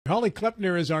Holly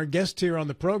Kleppner is our guest here on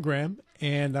the program,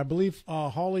 and I believe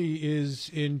Holly is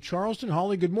in Charleston.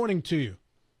 Holly, good morning to you.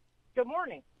 Good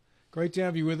morning. Great to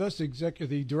have you with us,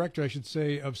 the director, I should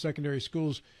say, of secondary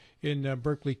schools in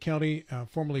Berkeley County,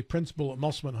 formerly principal at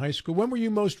Musselman High School. When were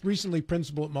you most recently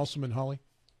principal at Musselman, Holly?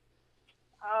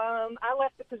 I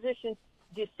left the position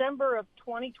December of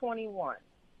 2021.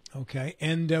 Okay,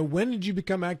 and when did you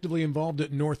become actively involved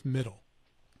at North Middle?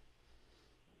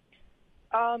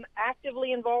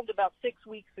 Actively involved about 6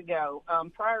 weeks ago.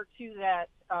 Prior to that,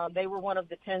 they were one of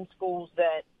the 10 schools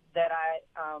that I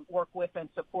work with and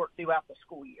support throughout the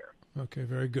school year. Okay,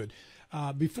 very good.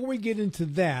 Before we get into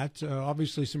that,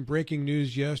 obviously some breaking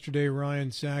news yesterday.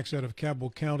 Ryan Sachs out of Cabell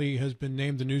County has been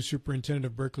named the new superintendent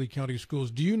of Berkeley County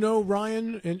Schools. Do you know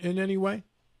Ryan in any way?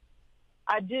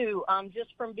 I do.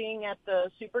 Just from being at the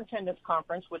superintendent's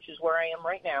conference, which is where I am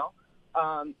right now,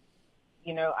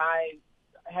 I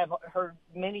have heard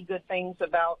many good things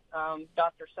about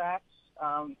Dr. Sachs,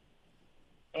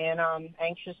 and I'm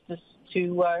anxious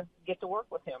to get to work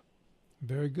with him.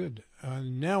 Very good.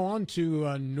 Now on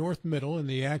to North Middle and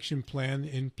the action plan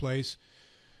in place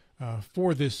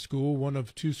for this school, one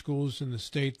of two schools in the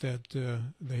state that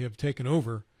they have taken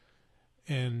over.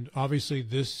 And obviously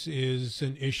this is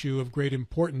an issue of great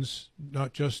importance,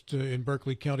 not just in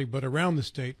Berkeley County, but around the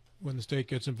state when the state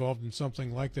gets involved in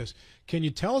something like this. Can you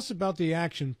tell us about the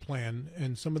action plan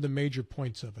and some of the major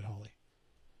points of it, Holly?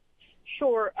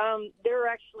 Sure. There are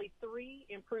actually three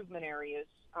improvement areas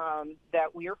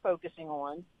that we are focusing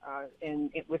on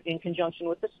in conjunction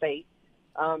with the state.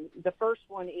 The first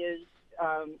one is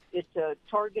it's a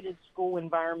targeted school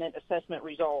environment assessment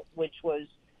result, which was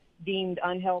deemed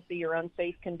unhealthy or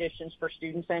unsafe conditions for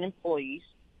students and employees.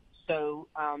 So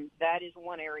that is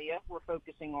one area we're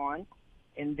focusing on.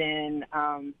 And then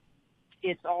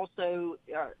it's also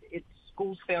it's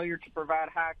schools' failure to provide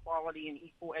high quality and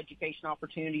equal education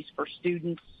opportunities for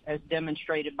students as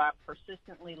demonstrated by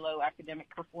persistently low academic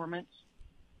performance.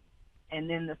 And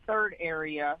then the third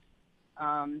area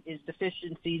is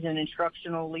deficiencies in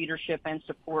instructional leadership and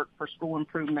support for school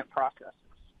improvement processes.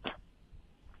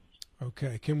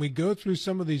 Okay. Can we go through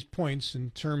some of these points in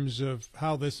terms of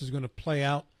how this is going to play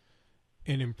out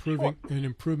in improving an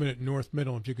improvement at North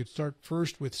Middle? If you could start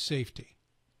first with safety.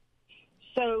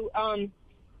 So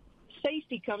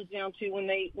safety comes down to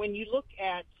when you look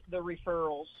at the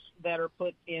referrals that are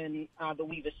put in the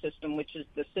WEVA system, which is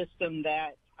the system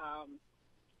that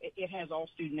it has all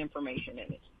student information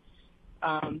in it.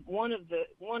 One of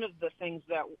the things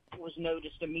that was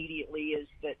noticed immediately is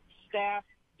that staff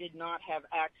did not have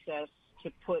access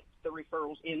to put the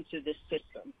referrals into this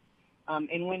system.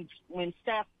 And when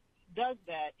staff does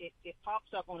that, it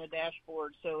pops up on a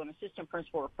dashboard so an assistant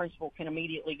principal or principal can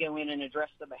immediately go in and address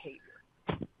the behavior.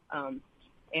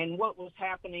 And what was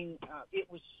happening, it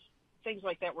was things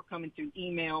like that were coming through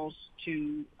emails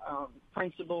to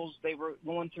principals. They were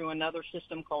going through another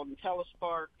system called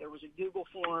IntelliSpark. There was a Google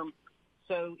form.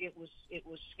 So it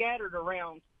was scattered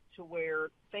around to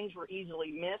where things were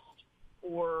easily missed,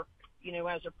 or,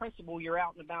 as a principal, you're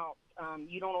out and about.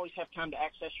 You don't always have time to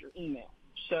access your email.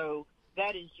 So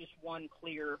that is just one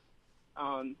clear,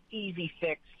 easy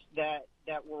fix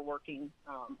that we're working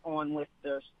on with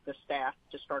the staff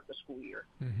to start the school year.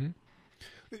 Mm-hmm.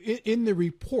 In the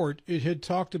report, it had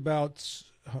talked about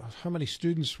how many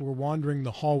students were wandering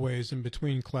the hallways in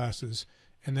between classes,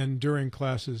 and then during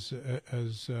classes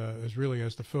as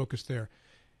the focus there.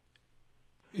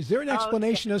 Is there an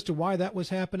explanation as to why that was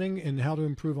happening and how to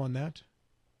improve on that?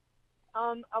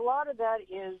 A lot of that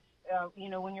is,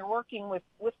 when you're working with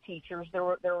teachers, there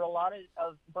were a lot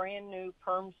of brand new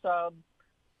perm sub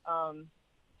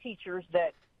teachers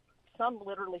that some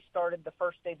literally started the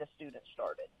first day the students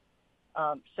started.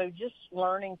 So just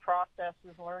learning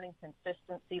processes, learning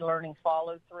consistency, learning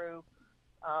follow through,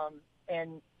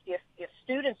 and if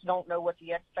students don't know what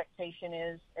the expectation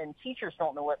is and teachers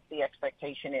don't know what the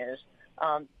expectation is,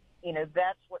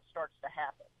 that's what starts to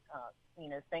happen.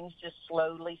 Things just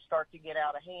slowly start to get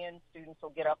out of hand. Students will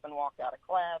get up and walk out of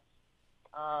class.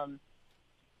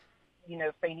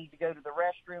 If they need to go to the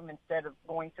restroom, instead of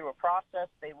going through a process,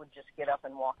 they would just get up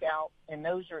and walk out. And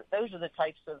those are the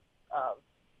types of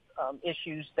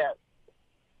issues that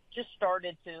just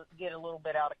started to get a little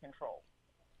bit out of control.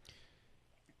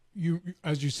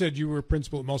 As you said, you were a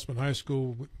principal at Musselman High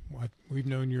School. We've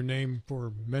known your name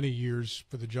for many years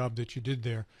for the job that you did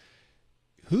there.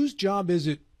 Whose job is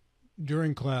it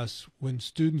during class when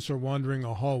students are wandering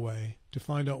a hallway to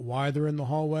find out why they're in the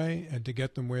hallway and to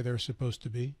get them where they're supposed to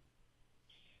be?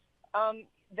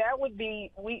 That would be,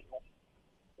 we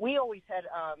always had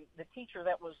the teacher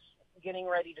that was getting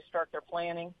ready to start their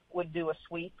planning, would do a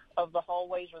sweep of the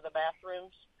hallways or the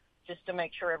bathrooms just to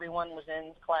make sure everyone was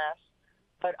in class.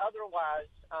 But otherwise,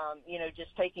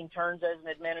 just taking turns as an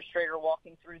administrator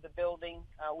walking through the building,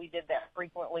 we did that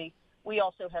frequently. We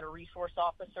also had a resource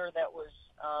officer that was,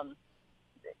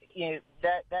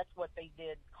 that's what they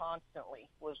did constantly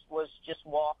was just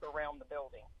walk around the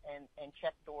building and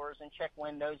check doors and check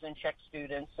windows and check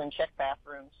students and check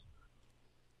bathrooms.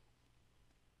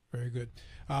 Very good.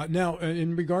 Now,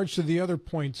 in regards to the other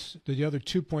points, the other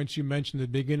 2 points you mentioned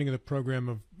at the beginning of the program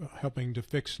of helping to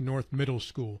fix North Middle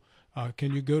School,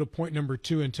 can you go to point number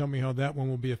 2 and tell me how that one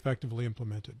will be effectively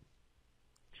implemented?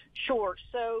 Sure.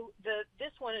 So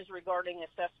this one is regarding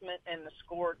assessment and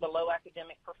the low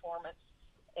academic performance.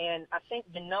 And I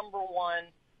think the number one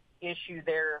issue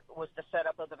there was the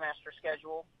setup of the master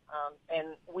schedule.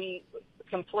 And we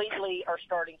completely are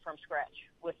starting from scratch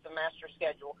with the master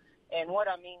schedule. And what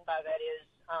I mean by that is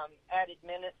added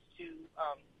minutes to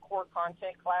core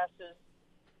content classes,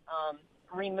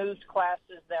 removed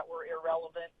classes that were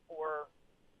irrelevant or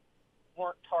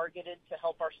weren't targeted to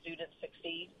help our students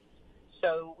succeed.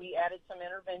 So we added some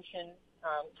intervention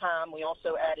time. We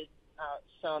also added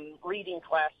some reading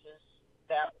classes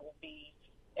that will be,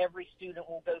 every student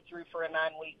will go through for 9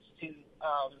 weeks to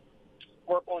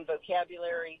work on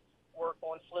vocabulary, work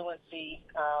on fluency,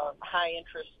 high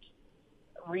interest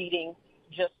reading,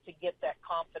 just to get that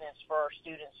confidence for our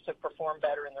students to perform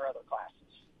better in their other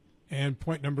classes. And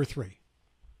point number 3.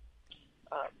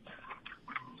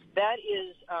 That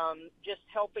is just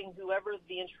helping whoever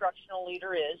the instructional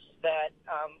leader is that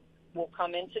will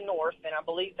come into North, and I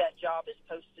believe that job is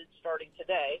posted starting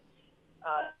today.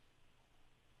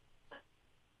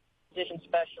 Transition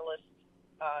specialist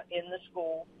in the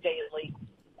school daily,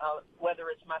 whether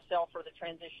it's myself or the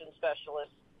transition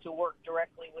specialist, to work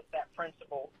directly with that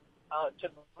principal to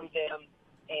groom them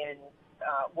and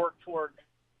work toward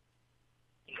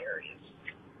the areas.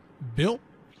 Bill?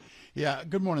 Yeah,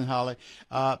 good morning, Holly.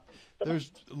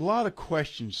 There's a lot of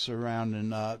questions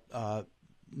surrounding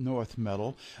North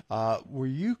Middle. Were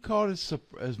you caught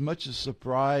as much a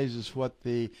surprise as what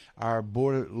our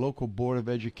local Board of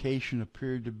Education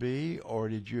appeared to be, or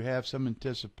did you have some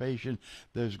anticipation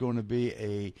there's going to be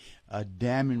a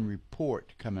damning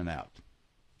report coming out?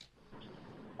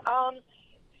 I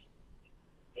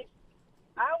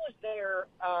was there.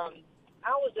 I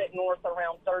was at North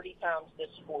around 30 times this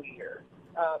school year.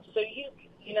 So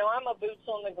I'm a boots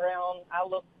on the ground. I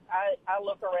look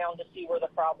around to see where the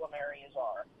problem areas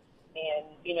are, and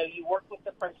you work with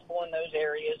the principal in those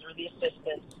areas or the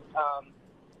assistants,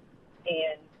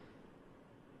 and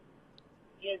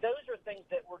those are things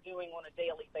that we're doing on a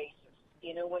daily basis.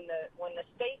 When the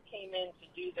state came in to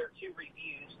do their 2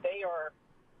 reviews, they are,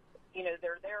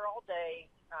 they're there all day.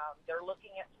 They're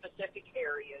looking at specific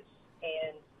areas,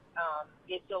 and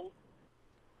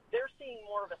they're seeing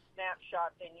more of a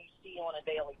snapshot than you see on a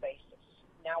daily basis.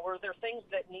 Now, were there things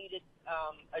that needed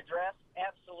addressed?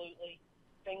 Absolutely.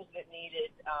 Things that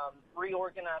needed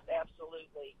reorganized?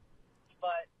 Absolutely.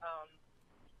 But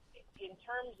in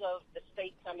terms of the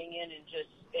state coming in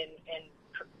and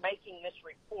making this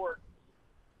report,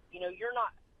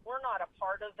 we're not a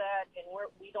part of that, and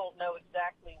we don't know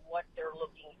exactly what they're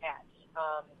looking at.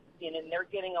 And they're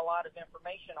getting a lot of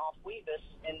information off Weavis,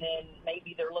 and then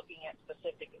maybe they're looking at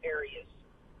specific areas.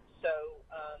 So,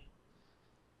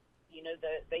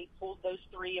 they pulled those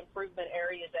 3 improvement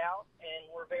areas out,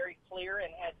 and were very clear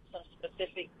and had some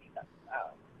specific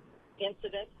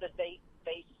incidents that they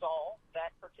saw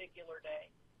that particular day.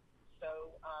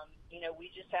 So, we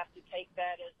just have to take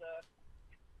that as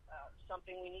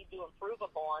something we need to improve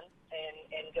upon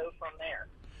and go from there.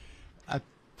 I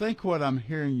think what I'm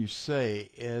hearing you say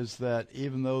is that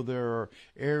even though there are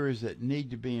areas that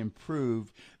need to be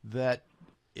improved, that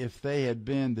if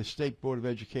the State Board of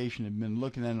Education had been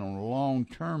looking at it on a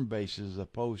long-term basis as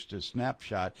opposed to a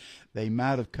snapshot, they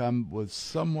might have come with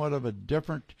somewhat of a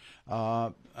different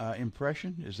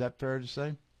impression. Is that fair to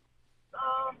say?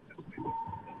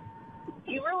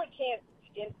 You really can't.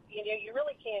 You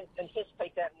really can't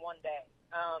anticipate that in one day.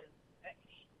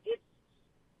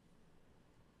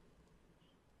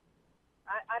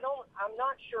 I'm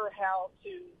not sure how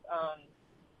to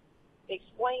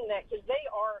explain that, because they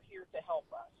are here to help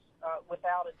us,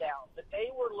 without a doubt. But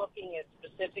they were looking at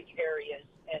specific areas,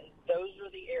 and those are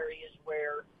the areas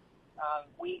where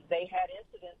they had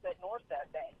incidents at North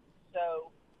that day.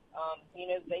 So,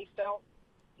 they felt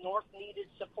North needed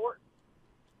support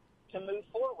to move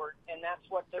forward, and that's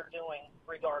what they're doing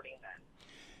regarding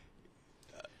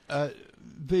that.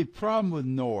 The problem with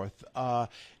North,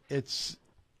 it's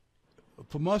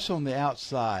from us on the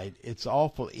outside, it's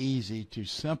awful easy to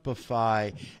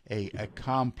simplify a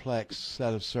complex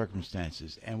set of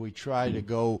circumstances, and we try to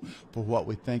go for what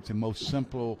we think the most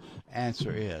simple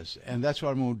answer is. And that's what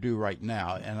I'm going to do right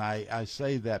now. And I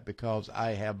say that because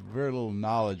I have very little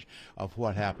knowledge of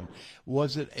what happened.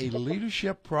 Was it a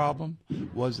leadership problem?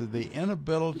 Was it the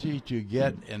inability to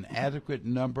get an adequate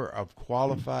number of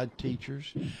qualified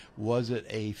teachers? Was it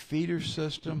a feeder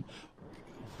system?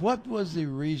 What was the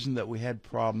reason that we had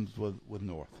problems with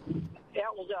North? That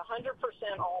was 100%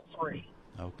 all three.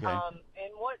 Okay.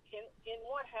 And what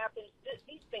happens?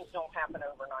 These things don't happen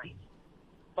overnight.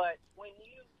 But when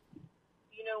you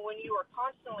are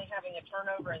constantly having a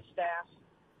turnover in staff,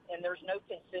 and there's no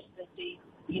consistency,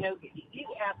 you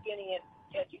ask any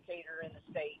educator in the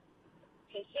state,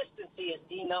 consistency is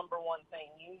the number one thing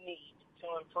you need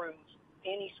to improve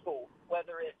any school,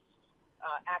 whether it's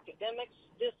academics,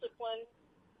 discipline.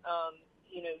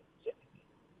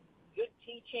 Good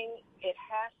teaching, it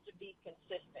has to be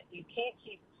consistent. You can't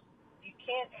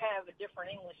have a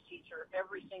different English teacher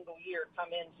every single year come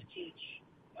in to teach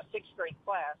a sixth grade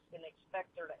class and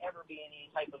expect there to ever be any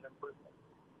type of improvement.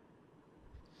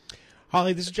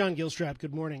 Holly, this is John Gilstrap.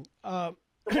 Good morning. Good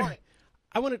morning.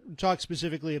 I want to talk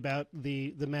specifically about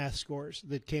the math scores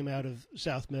that came out of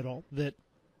South Middle, that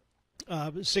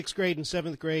sixth grade and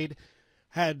seventh grade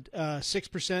had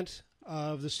 6%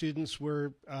 of the students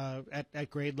were at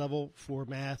grade level for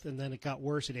math, and then it got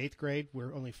worse at eighth grade,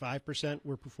 where only 5%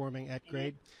 were performing at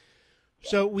grade.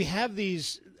 So we have the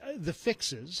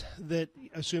fixes that,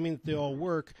 assuming that they all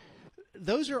work,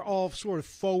 those are all sort of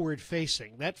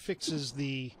forward-facing. That fixes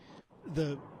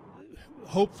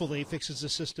hopefully fixes the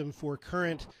system for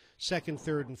current second,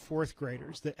 third, and fourth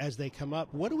graders that as they come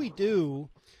up. What do we do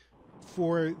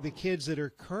for the kids that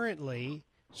are currently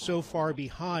so far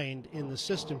behind in the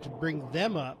system to bring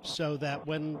them up so that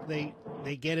when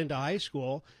they get into high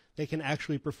school, they can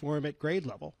actually perform at grade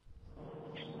level?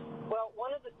 Well,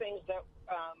 one of the things that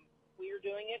we are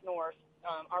doing at North,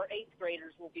 our eighth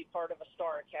graders will be part of a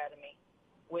STAR Academy,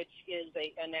 which is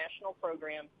a national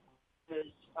program. It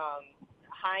is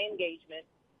high engagement,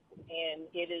 and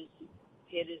it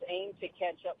is aimed to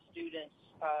catch up students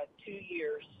 2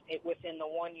 years within the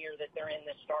 1 year that they're in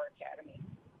the STAR Academy.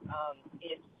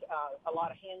 It's a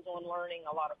lot of hands-on learning,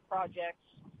 a lot of projects,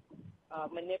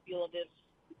 manipulatives,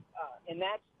 and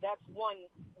that's one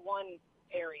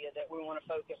area that we want to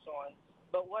focus on.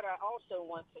 But what I also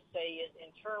want to say is,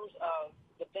 in terms of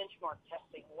the benchmark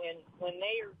testing, when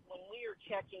we are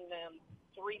checking them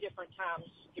 3 different times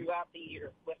throughout the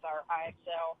year with our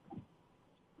IXL,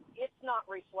 it's not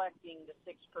reflecting the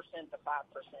 6% to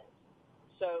 5%.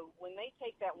 So when they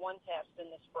take that one test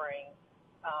in the spring,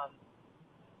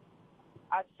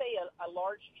 I'd say a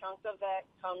large chunk of that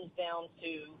comes down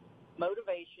to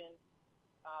motivation,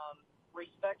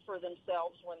 respect for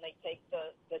themselves when they take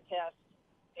the test,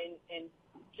 and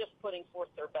just putting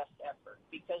forth their best effort,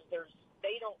 because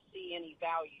they don't see any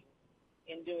value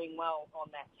in doing well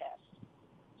on that test.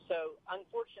 So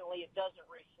unfortunately, it doesn't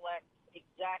reflect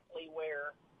exactly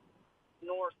where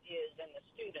North is and the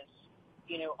students,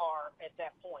 are at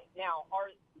that point. Now,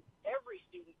 every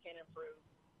student can improve.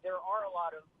 There are a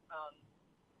lot of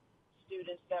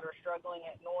students that are struggling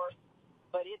at North,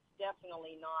 but it's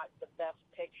definitely not the best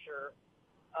picture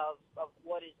of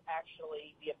what is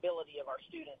actually the ability of our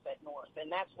students at North,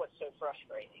 and that's what's so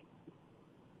frustrating.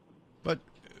 But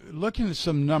looking at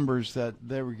some numbers that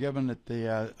they were given at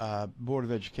the Board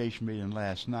of Education meeting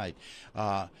last night,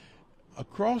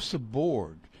 across the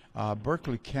board,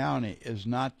 Berkeley County is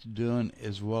not doing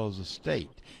as well as the state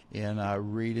in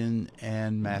reading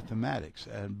and mathematics,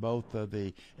 and both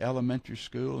the elementary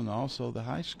school and also the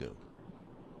high school.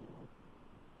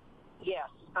 Yes,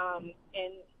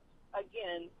 and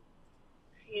again,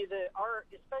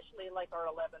 especially like our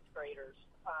 11th graders,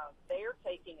 they are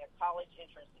taking a college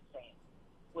entrance exam,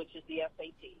 which is the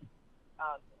SAT.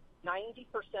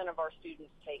 90% of our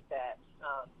students take that,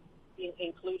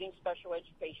 including special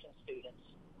education students.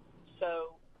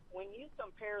 So when you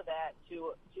compare that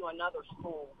to another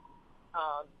school,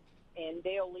 and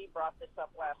Dale Lee brought this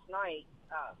up last night,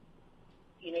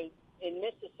 in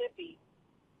Mississippi,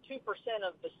 2%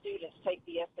 of the students take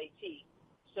the SAT.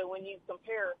 So when you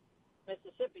compare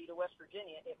Mississippi to West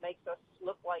Virginia, it makes us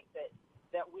look like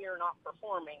that we are not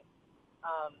performing.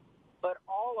 But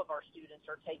all of our students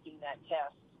are taking that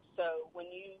test. So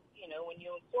when you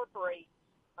incorporate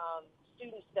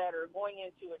students that are going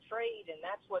into a trade and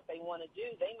that's what they want to do,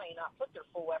 they may not put their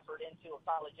full effort into a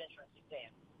college entrance exam,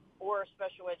 or a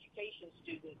special education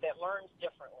student that learns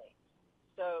differently.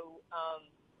 So,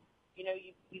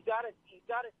 you've got to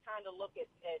kind of look at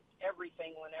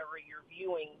everything whenever you're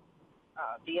viewing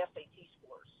the SAT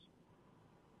scores.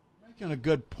 Making a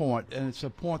good point, and it's a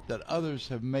point that others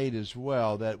have made as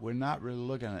well, that we're not really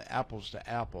looking at apples to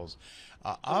apples.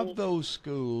 Of those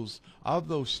schools, of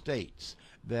those states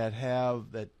that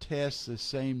test the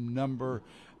same number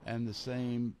and the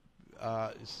same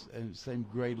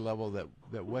grade level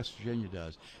that West Virginia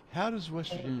does, how does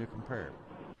West Virginia compare?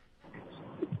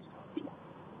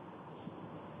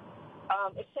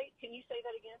 Can you say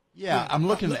that again? Yeah, I'm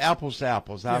looking at apples to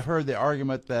apples. I've heard the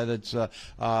argument that it's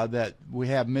that we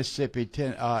have Mississippi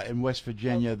and West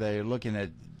Virginia. They're looking at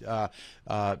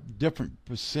different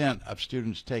percent of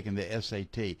students taking the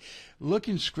SAT.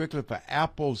 Looking strictly for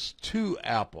apples to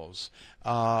apples,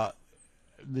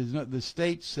 the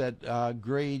states that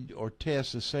grade or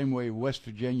test the same way West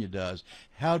Virginia does,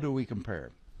 how do we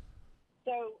compare?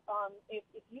 So if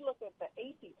you look at the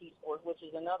ACT scores, which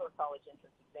is another college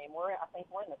entrance exam, I think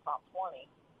we're in the top 20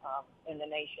 in the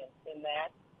nation in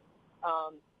that.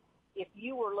 If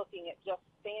you were looking at just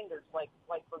standards like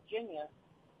Virginia,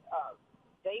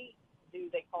 they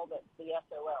call it the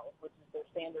SOL, which is their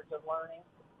standards of learning.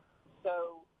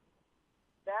 So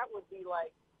that would be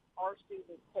like our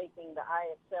students taking the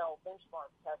IXL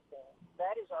benchmark testing.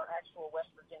 That is our actual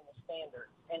West Virginia standard,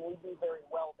 and we do very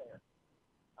well there.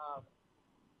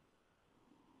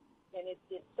 And it's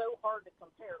so hard to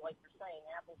compare, like you're saying,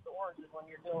 apples to oranges when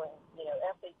you're doing,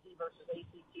 SAT versus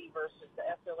ACT versus the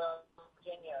SOL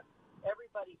Virginia.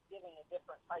 Everybody's giving a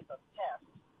different type of test.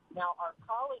 Now, our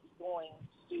college-going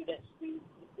students,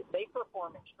 they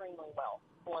perform extremely well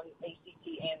on ACT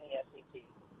and the SAT.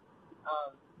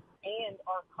 And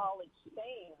our college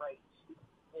staying rate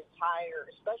is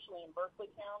higher, especially in Berkeley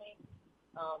County.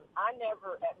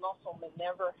 At Musselman,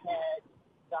 never had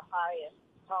the highest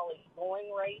college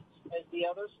going rate as the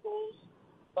other schools,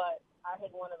 but I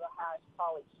had one of the highest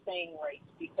college staying rates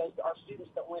because our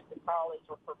students that went to college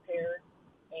were prepared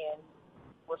and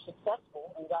were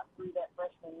successful and got through that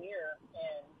freshman year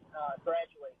and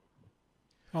graduated.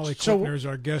 Holly Kleppner is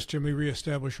our guest here. Let me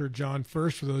reestablish her, John,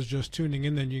 first. For those just tuning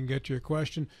in, then you can get to your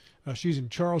question. She's in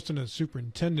Charleston at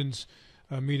superintendent's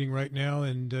meeting right now,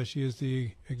 and she is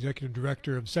the executive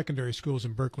director of secondary schools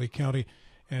in Berkeley County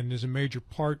and is a major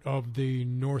part of the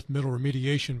North Middle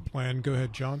remediation plan. Go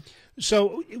ahead, John.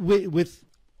 So with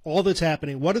all that's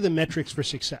happening, what are the metrics for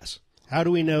success? How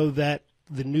do we know that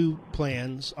the new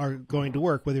plans are going to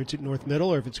work, whether it's at North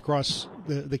Middle or if it's across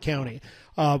the county?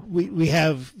 We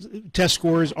have test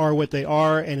scores are what they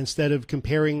are, and instead of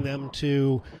comparing them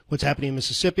to what's happening in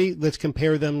Mississippi, let's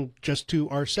compare them just to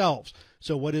ourselves.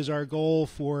 So what is our goal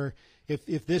for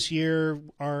if this year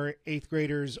our 8th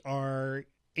graders are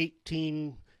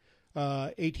 18%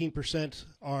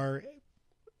 are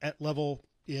at level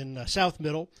in South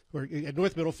Middle, or at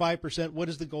North Middle 5%, what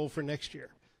is the goal for next year?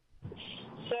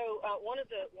 So one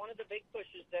of the big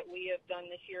pushes that we have done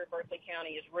this year at Berkeley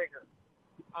County is rigor,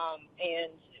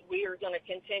 and we are going to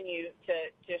continue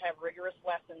to have rigorous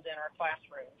lessons in our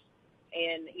classrooms.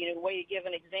 And a way to give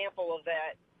an example of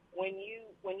that, when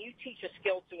you teach a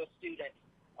skill to a student,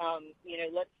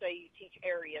 let's say you teach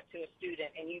area to a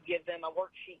student and you give them a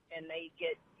worksheet and they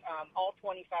get all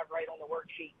 25 right on the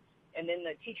worksheet, and then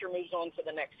the teacher moves on to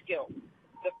the next skill.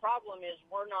 The problem is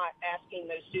we're not asking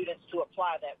those students to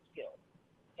apply that skill.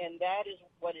 And that is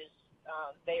what is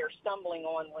they are stumbling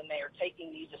on when they are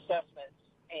taking these assessments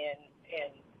and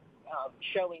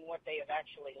showing what they have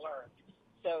actually learned.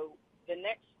 So the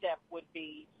next step would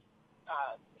be,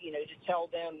 to tell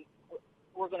them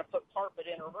we're going to put carpet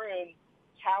in a room.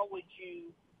 How would you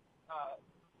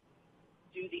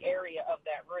do the area of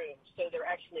that room so they're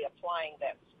actually applying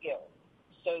that skill?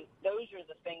 So those are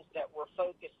the things that we're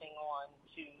focusing on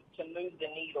to move the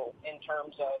needle in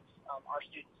terms of our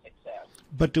student success.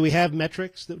 But do we have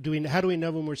metrics? How do we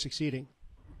know when we're succeeding?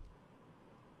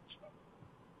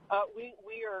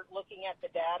 We are looking at the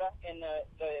data and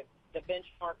the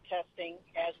benchmark testing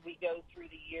as we go through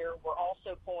the year. We're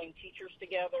also pulling teachers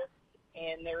together,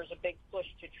 and there's a big push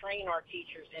to train our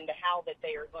teachers into how that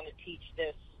they are going to teach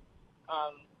this,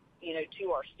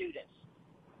 to our students.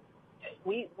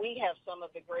 We have some of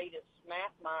the greatest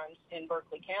math minds in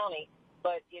Berkeley County,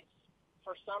 but it's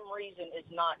for some reason is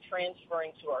not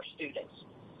transferring to our students.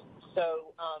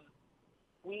 So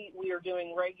we are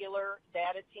doing regular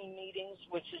data team meetings,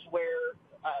 which is where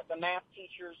the math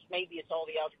teachers, maybe it's all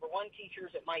the Algebra 1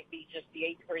 teachers, it might be just the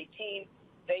 8th grade team,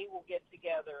 they will get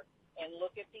together and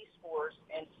look at these scores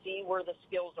and see where the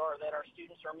skills are that our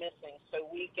students are missing so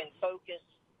we can focus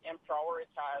and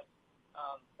prioritize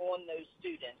on those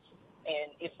students.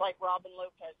 And it's like Robin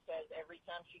Lopez says every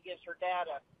time she gives her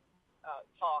data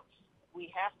talks,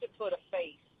 we have to put a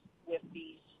face with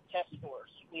these test scores.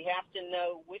 We have to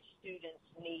know which students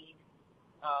need,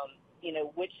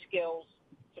 which skills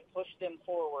to push them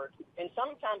forward. And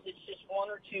sometimes it's just one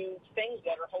or two things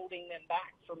that are holding them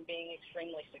back from being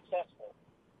extremely successful.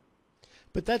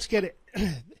 But that's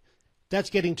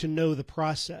getting to know the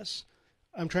process.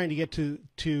 I'm trying to get to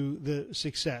the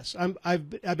success. I've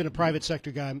been a private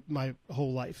sector guy my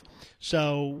whole life.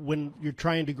 So when you're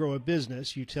trying to grow a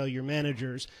business, you tell your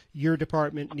managers your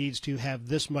department needs to have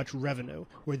this much revenue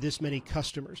or this many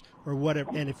customers or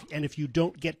whatever. And if you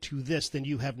don't get to this, then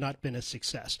you have not been a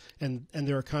success. And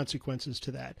there are consequences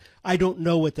to that. I don't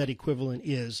know what that equivalent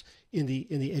is in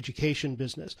the education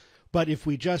business. But if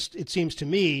we it seems to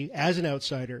me as an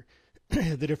outsider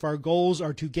that if our goals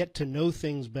are to get to know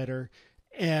things better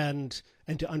and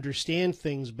to understand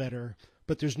things better,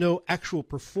 but there's no actual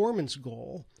performance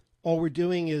goal, all we're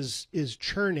doing is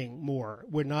churning more.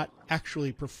 We're not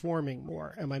actually performing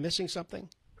more. Am I missing something?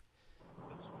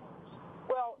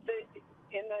 Well,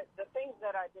 the things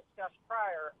that I discussed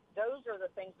prior, those are the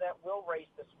things that will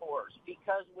raise the scores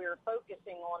because we're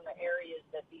focusing on the areas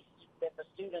that the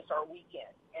students are weak in,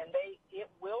 and it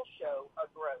will show a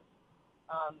growth.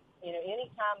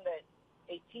 Anytime that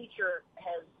a teacher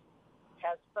has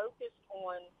focused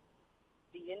on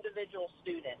the individual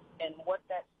student and what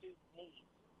that student needs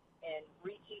and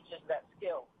reteaches that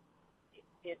skill,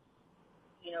 it's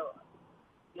 99%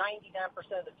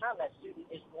 of the time that student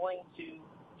is going to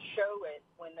show it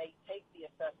when they take the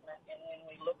assessment and when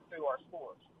we look through our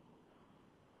scores.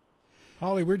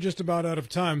 Holly, we're just about out of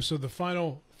time, so the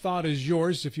final thought is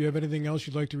yours if you have anything else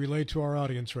you'd like to relay to our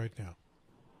audience right now.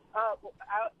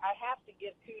 I have to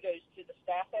give kudos to the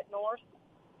staff at North.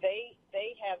 They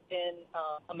have been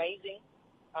amazing.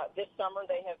 This summer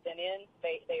they have been in.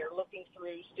 They are looking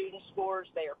through student scores.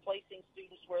 They are placing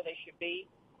students where they should be.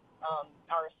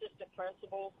 Our assistant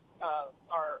principals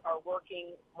are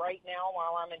working right now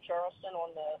while I'm in Charleston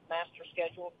on the master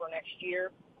schedule for next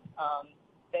year.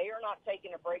 They are not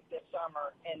taking a break this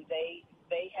summer, and they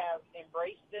have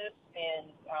embraced this,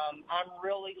 and I'm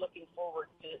really looking forward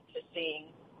to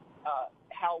seeing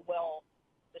how well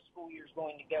the school year is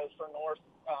going to go for North,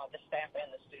 the staff,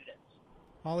 and the students.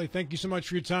 Holly, thank you so much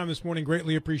for your time this morning.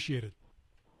 Greatly appreciated.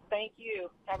 Thank you.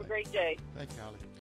 Have a great day. Thank you, Holly.